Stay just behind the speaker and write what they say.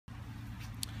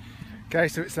Okay,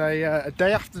 so it's a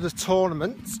day after the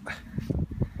tournament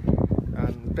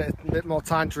and a bit more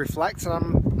time to reflect, and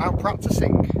I'm out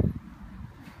practicing.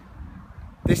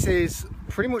 This is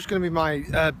pretty much going to be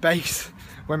my base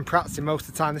when practicing most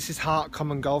of the time. This is Hart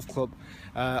Common Golf Club,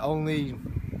 only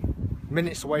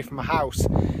minutes away from my house,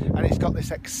 and it's got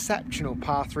this exceptional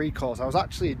par 3 course. I was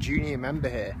actually a junior member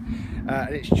here,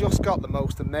 and it's just got the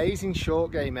most amazing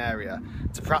short game area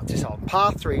to practice on.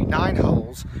 Par 3, 9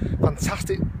 holes,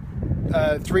 fantastic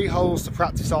 3 holes to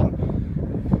practice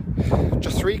on,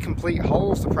 just 3 complete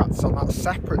holes to practice on. That's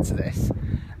separate to this,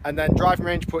 and then driving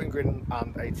range, putting green,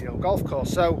 and 18-hole golf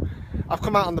course. So I've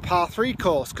come out on the par 3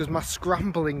 course because my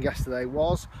scrambling yesterday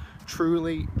was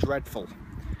truly dreadful.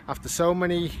 After so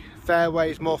many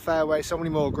fairways, so many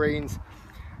more greens,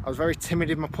 I was very timid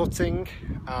in my putting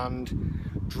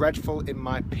and dreadful in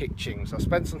my pitching. So I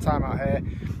spent some time out here.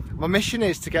 My mission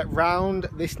is to get round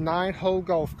this 9-hole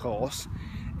golf course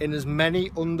in as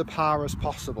many under par as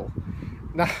possible.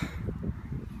 Now,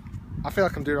 I feel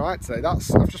like I'm doing alright today.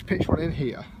 I've just pitched one in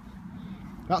here.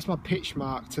 That's my pitch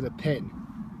mark to the pin.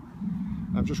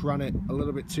 I've just ran it a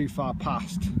little bit too far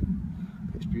past.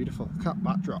 It's beautiful. Look at that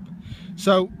backdrop.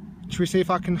 So, should we see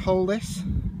if I can hold this?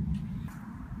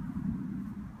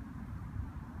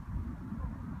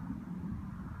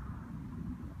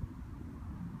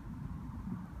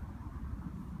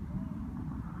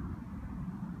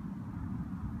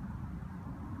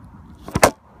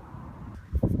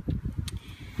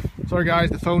 Sorry guys,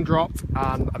 the phone dropped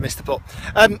and I missed the putt.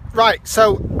 Right,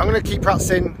 so I'm going to keep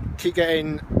practicing, keep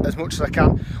getting as much as I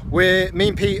can. Me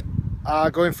and Pete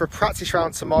are going for a practice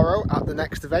round tomorrow at the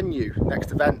next event.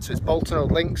 So it's Bolton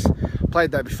Old Links.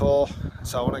 Played there before,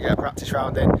 so I want to get a practice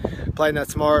round in. Playing there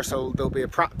tomorrow, so there'll be a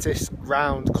practice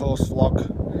round course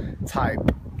vlog type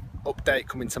update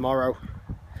coming tomorrow.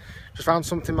 Just found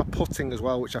something in my putting as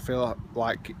well, which I feel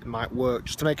like it might work.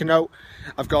 Just to make a note,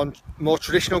 I've gone more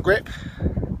traditional grip.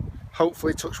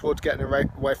 Hopefully, touch wood, getting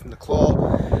away from the claw,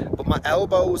 but my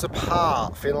elbows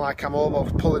apart, feeling like I'm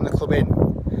almost pulling the club in,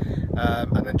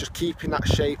 and then just keeping that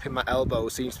shape in my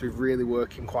elbows seems to be really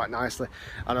working quite nicely.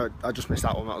 I know I just missed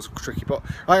that one, that was tricky, but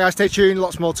right guys, stay tuned,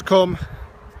 lots more to come,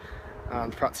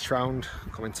 and practice round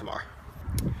coming tomorrow.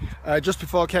 Just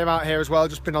before I came out here as well,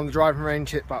 just been on the driving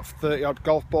range, hit about 30 odd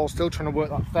golf balls, still trying to work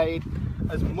that fade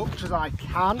as much as I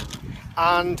can,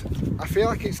 and I feel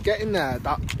like it's getting there,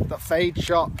 that fade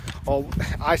shot, or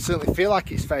I certainly feel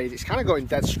like it's fade. It's kind of going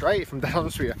dead straight, if I'm dead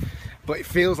honest with you, but it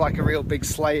feels like a real big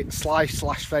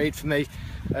slice/fade for me.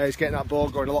 It's getting that ball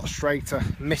going a lot straighter,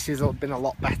 misses have been a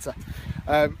lot better.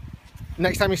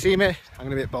 Next time you see me, I'm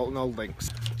going to be at Bolton Old Links.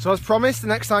 So as promised, the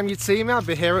next time you'd see me, I'd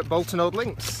be here at Bolton Old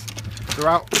Links. We're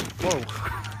out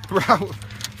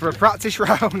for a practice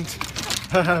round.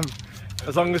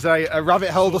 As long as a rabbit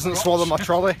hole doesn't swallow my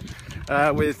trolley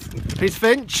with Peter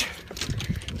Finch.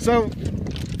 So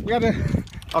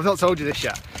I've not told you this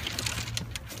yet.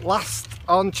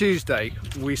 On Tuesday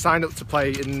we signed up to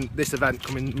play in this event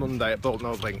coming Monday at Bolton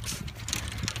Old Links,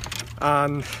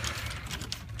 and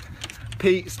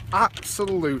Pete's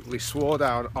absolutely swore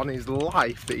down on his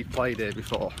life that he'd played here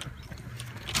before.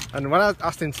 And when I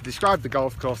asked him to describe the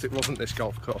golf course, it wasn't this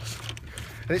golf course.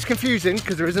 And it's confusing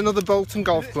because there is another Bolton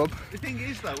Golf Club. The thing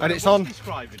is though, when it's on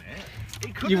describing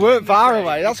it you weren't far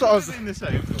away, that's what I was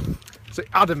so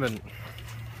adamant.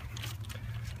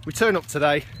 We turn up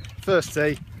today, first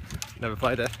tee, never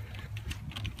played it.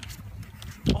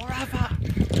 Or have I?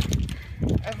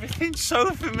 Everything's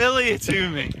so familiar to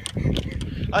me.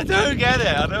 I don't get it,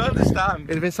 I don't understand.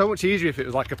 It'd have been so much easier if it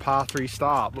was like a par 3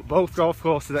 start, but both golf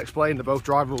courses explained they're both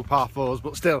drivable par 4s,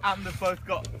 but still. And they've both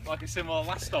got like a similar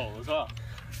last hole as well.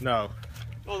 No.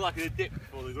 Or like a dip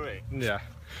before the green. Yeah.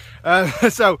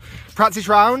 So, practice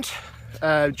round.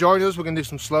 Join us, we're going to do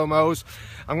some slow-mos.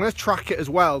 I'm going to track it as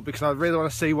well because I really want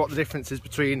to see what the difference is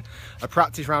between a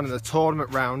practice round and a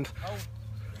tournament round. Oh, are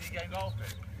you game golfing?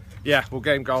 Yeah, we'll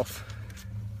game golf.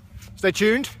 Stay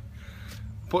tuned.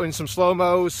 Put in some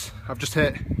slow-mos. I've just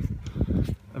hit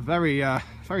a very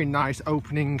nice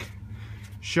opening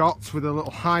shot with a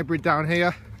little hybrid down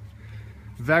here.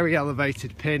 Very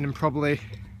elevated pin, and probably,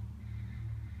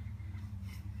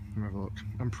 let me have a look.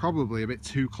 I'm probably a bit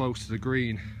too close to the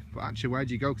green, but actually where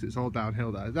do you go because it's all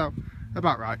downhill there? No,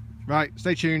 about right. Right,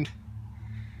 stay tuned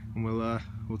and we'll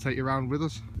take you around with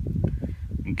us.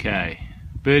 Okay,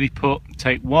 birdie putt,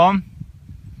 take 1.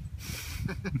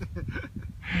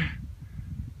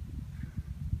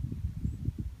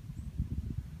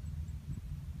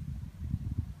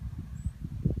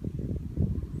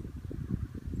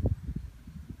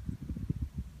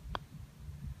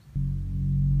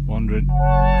 Wandering.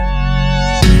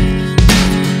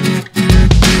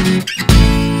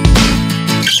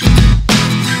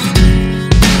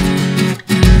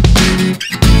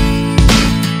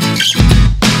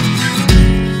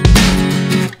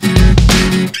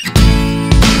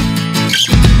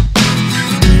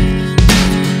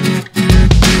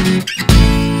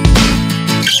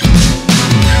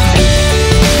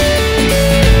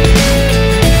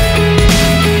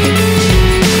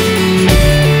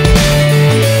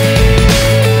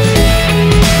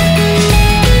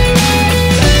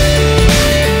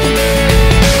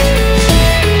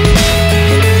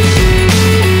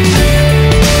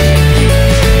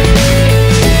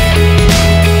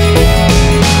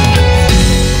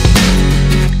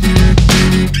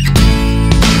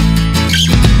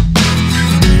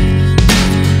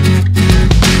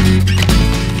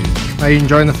 Are you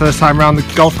enjoying the first time around the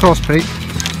golf course, Pete?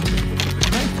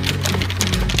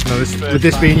 No, would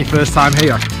this being your first time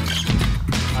here?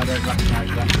 I don't recognise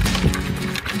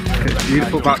that. It's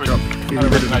beautiful backdrop. Give you a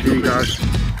bit of a view, guys.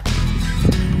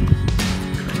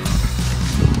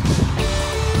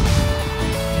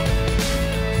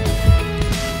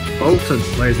 Bolton,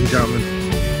 ladies and gentlemen.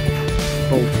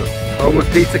 Bolton. Home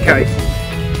of Peter Kay.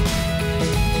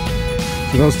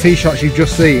 So those tee shots you've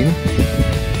just seen,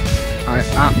 I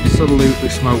absolutely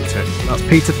smoked it. That's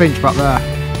Peter Finch back there.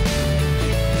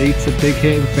 Peter Big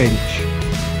Hitting Finch.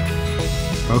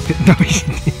 Okay, no,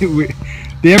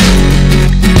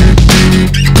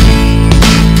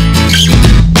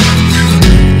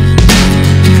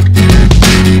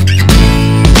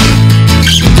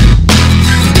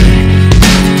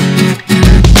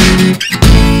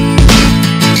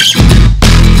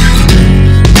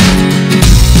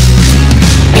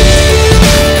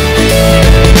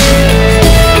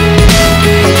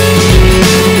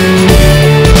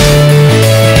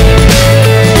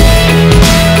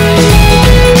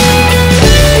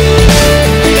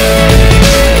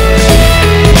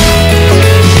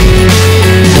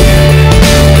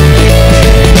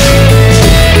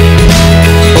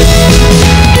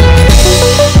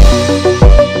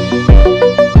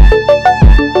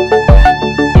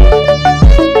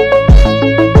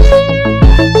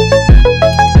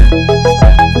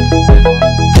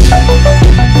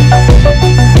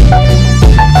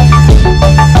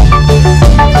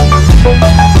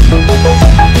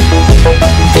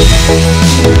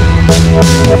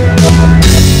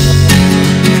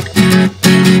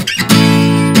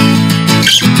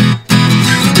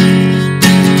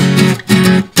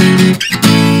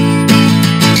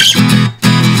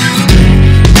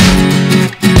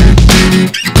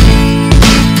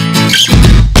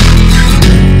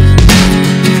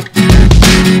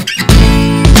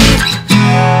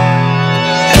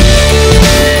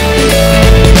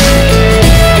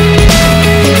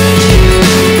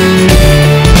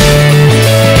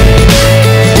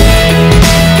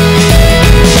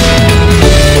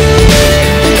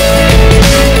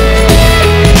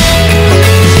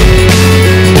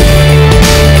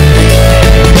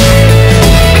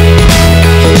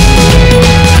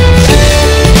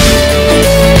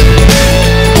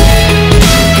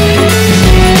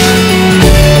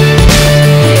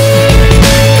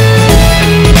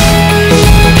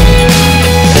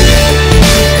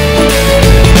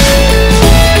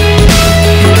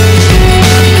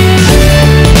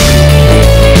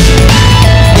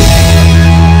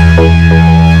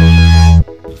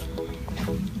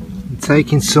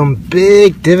 taking some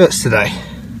big divots today.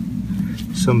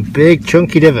 Some big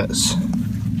chunky divots.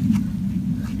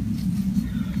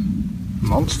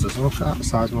 Monsters, look at that, the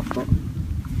size of my foot.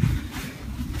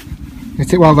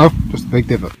 Hit it well though, just a big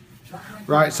divot.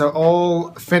 Right, so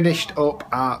all finished up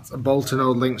at Bolton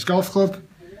Old Links Golf Club.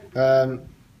 That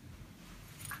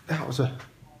was a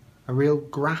real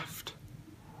graft.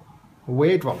 A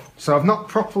weird one. So I've not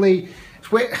properly...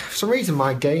 For some reason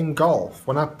my game golf,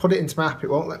 when I put it into my app, it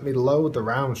won't let me load the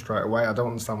round straight away. I don't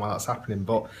understand why that's happening,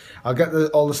 but I'll get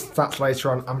all the stats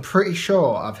later on. I'm pretty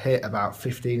sure I've hit about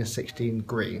 15 or 16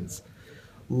 greens,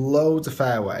 loads of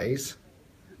fairways,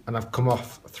 and I've come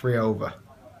off 3 over.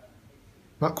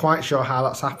 Not quite sure how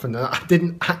that's happened, and I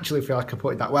didn't actually feel like I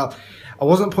put it that well. I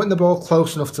wasn't putting the ball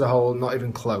close enough to the hole, not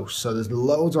even close. So there's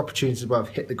loads of opportunities where I've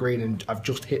hit the green and I've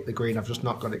just hit the green. I've just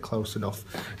not got it close enough.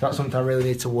 That's something I really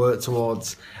need to work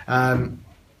towards.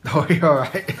 Oh, you're all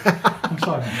right. I'm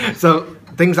sorry. So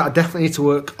things that I definitely need to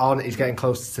work on is getting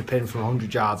closer to pin from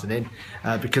 100 yards and in,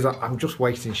 because I'm just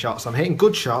wasting shots. I'm hitting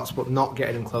good shots, but not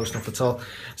getting them close enough at all.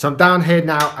 So I'm down here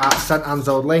now at St Anne's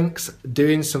Old Links,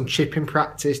 doing some chipping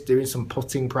practice, doing some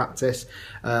putting practice.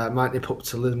 Might nip up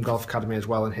to Lytham Golf Academy as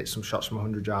well and hit some shots from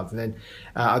 100 yards and in.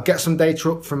 I'll get some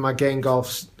data up from my game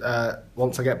golfs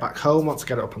once I get back home, once I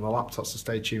get it up on the laptop, so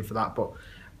stay tuned for that. But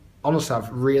honestly, I've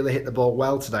really hit the ball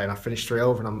well today, and I finished 3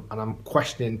 over, and I'm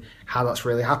questioning how that's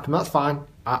really happened. That's fine.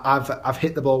 I've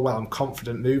hit the ball well. I'm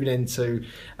confident moving into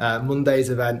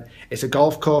Monday's event. It's a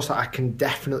golf course that I can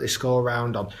definitely score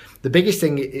around on. The biggest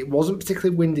thing, it wasn't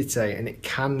particularly windy today, and it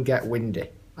can get windy.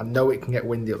 I know it can get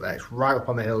windy up there. It's right up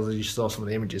on the hills, as you saw some of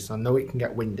the images. So I know it can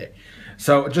get windy.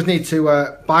 So I just need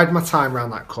to bide my time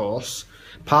around that course.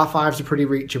 Par 5s are pretty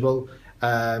reachable.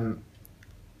 Lots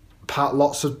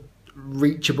of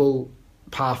reachable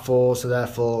par 4s, so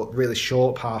therefore really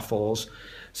short par 4s.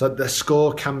 So the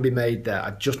score can be made there.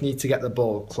 I just need to get the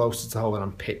ball closer to the hole when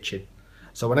I'm pitching.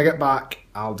 So when I get back,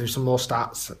 I'll do some more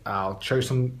stats. I'll show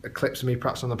some clips of me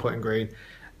perhaps on the putting green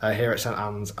here at St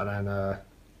Anne's, and then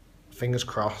fingers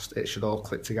crossed it should all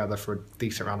click together for a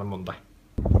decent round on Monday.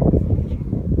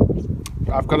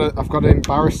 I've got an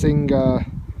embarrassing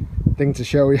thing to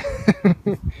show you.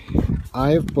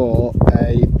 I've bought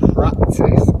a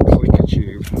practice clicker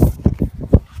tube.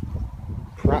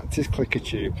 Practice clicker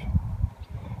tube.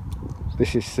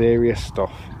 This is serious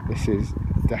stuff. This is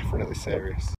definitely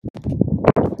serious. The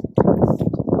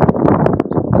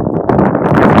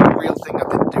real thing I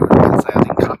didn't do was I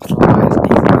didn't capitalise,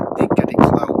 even if I did get it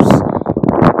close.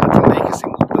 I didn't make a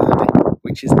single birdie,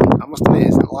 which is, I must admit,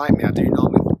 isn't like me. I do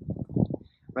normally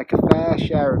make a fair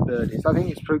share of birdies. I think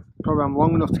it's probably I'm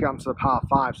long enough to get onto the par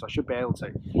 5, so I should be able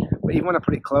to. But even when I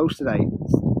put it close today,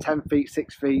 10 feet,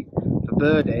 6 feet for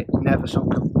birdie, never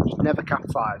sunk, just never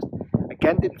capitalised.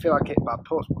 Again, didn't feel like it bad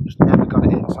putts, but just never got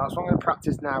it in. So that's what I'm going to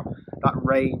practice now, that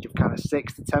range of kind of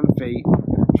 6 to 10 feet.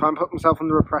 Try and put myself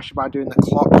under pressure by doing the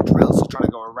clock drill, so trying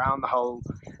to go around the hole,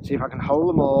 see if I can hold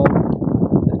them all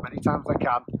as many times as I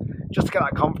can, just to get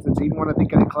that confidence, even when I did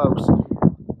get it close.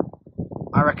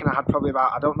 I reckon I had probably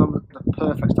about, I don't know the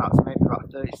perfect stats, maybe about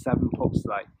 37 putts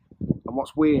today. And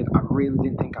what's weird, I really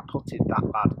didn't think I putted that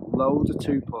bad. Loads of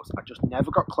 2 putts, I just never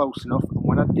got close enough, and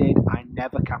when I did, I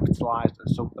never capitalised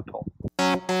and sunk the putt.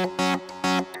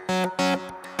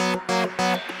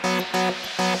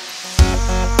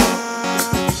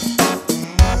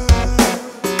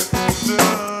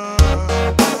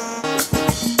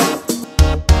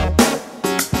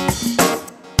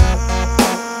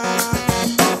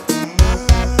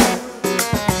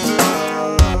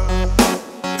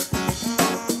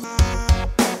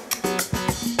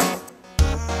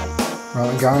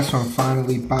 Right guys, so I'm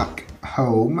finally back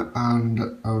home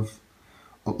and I've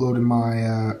uploaded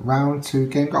my round 2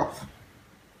 game golf.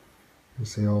 You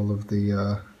see all of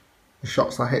the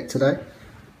shots I hit today.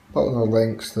 Bolton Old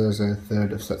Links, Thursday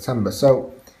 3rd of September.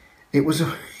 So it was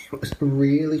a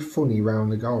really funny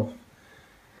round of golf.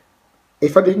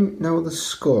 If I didn't know the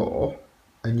score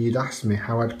and you'd asked me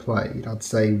how I'd played, I'd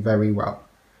say very well.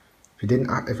 If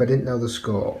I didn't know the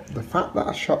score, the fact that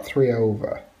I shot 3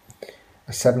 over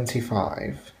a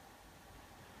 75,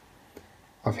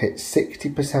 I've hit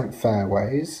 60%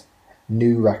 fairways,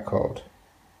 new record.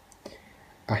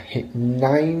 I hit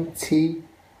 94%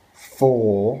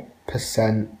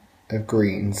 of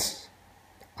greens.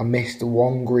 I missed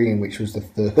 1 green, which was the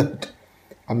 3rd.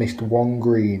 I missed 1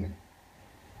 green.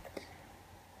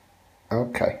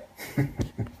 Okay.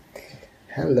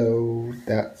 Hello,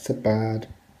 that's a bad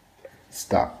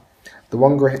start. The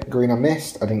 1 green I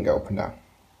missed, I didn't get up and down.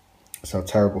 So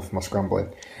terrible for my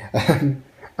scrambling.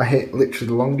 I hit literally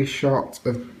the longest shot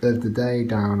of the day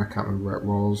down. I can't remember where it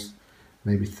was.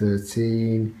 Maybe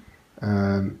 13,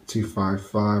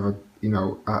 255.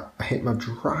 I hit my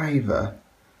driver.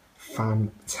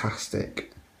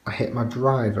 Fantastic. I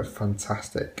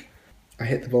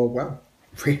hit the ball well,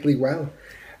 really well.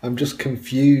 I'm just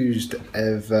confused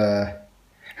of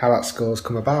how that score's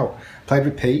come about. Played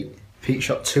with Pete. Pete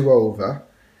shot 2 over,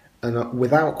 and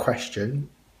without question,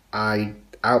 I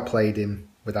outplayed him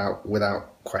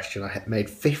without question. I made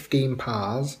 15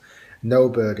 pars, no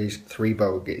birdies, 3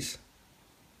 bogeys,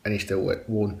 and he still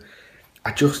won.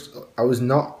 I was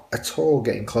not at all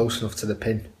getting close enough to the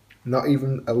pin, not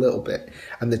even a little bit.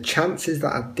 And the chances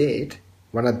that I did,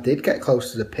 when I did get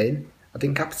close to the pin, I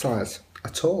didn't capitalise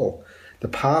at all. The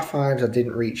par 5s I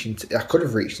didn't reach into, I could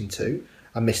have reached into,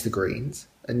 I missed the greens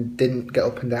and didn't get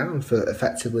up and down for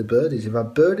effectively birdies. If I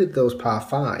birdied those par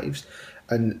 5s,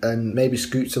 and maybe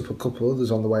scoots up a couple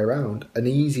others on the way around, an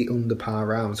easy under par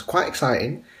round. It's quite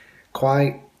exciting,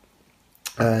 quite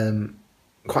a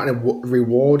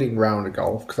rewarding round of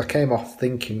golf, because I came off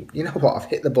thinking, you know what, I've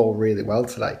hit the ball really well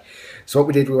today. So what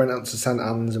we did, we went out to St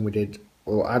Anne's and I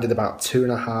did about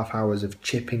 2.5 hours of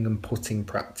chipping and putting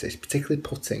practice, particularly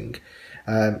putting.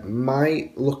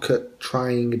 Might look at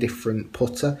trying a different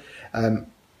putter.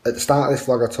 At the start of this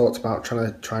vlog, I talked about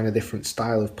trying a different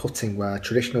style of putting, where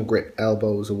traditional grip,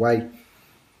 elbows away.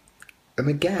 And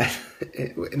again,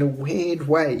 in a weird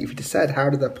way, if you'd have said, how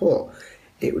did I putt?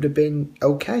 It would have been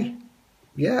okay.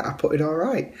 Yeah, I putted all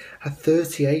right. I had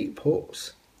 38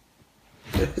 putts.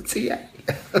 38.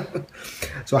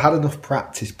 So I had enough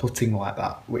practice putting like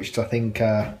that, which I think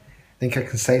I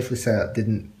can safely say that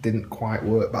didn't quite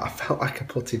work, but I felt like I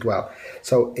putted well.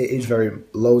 So it is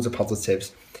loads of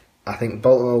positives. I think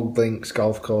Bolton Old Links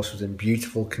golf course was in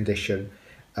beautiful condition,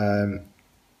 and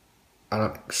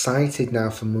I'm excited now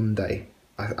for Monday.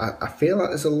 I feel like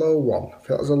there's a low one. I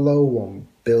feel like there's a low one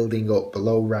building up, a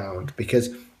low round, because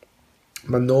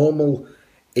my normal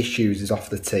issues is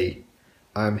off the tee.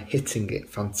 I'm hitting it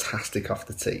fantastic off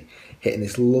the tee, hitting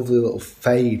this lovely little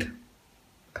fade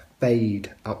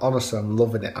fade. Honestly, I'm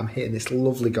loving it. I'm hitting this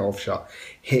lovely golf shot,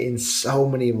 hitting so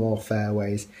many more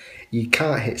fairways. You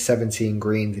can't hit 17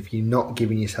 greens if you're not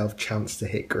giving yourself a chance to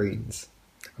hit greens.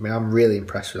 I mean, I'm really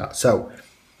impressed with that. So,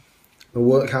 I'll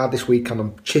work hard this week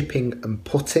on chipping and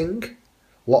putting.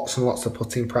 Lots and lots of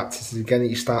putting practices.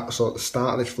 Again, so at the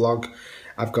start of this vlog,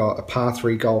 I've got a par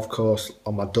 3 golf course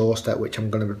on my doorstep, which I'm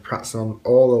going to be practicing on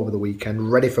all over the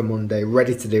weekend, ready for Monday,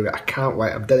 ready to do it. I can't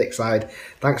wait. I'm dead excited.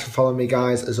 Thanks for following me,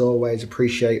 guys. As always,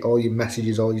 appreciate all your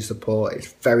messages, all your support.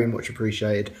 It's very much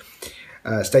appreciated.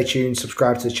 Stay tuned,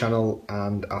 subscribe to the channel,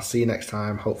 and I'll see you next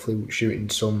time. Hopefully shooting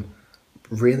some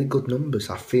really good numbers.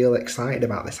 I feel excited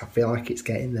about this. I feel like it's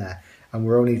getting there. And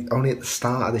we're only at the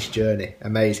start of this journey.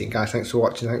 Amazing. Guys, thanks for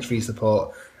watching. Thanks for your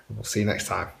support. And we'll see you next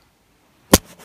time.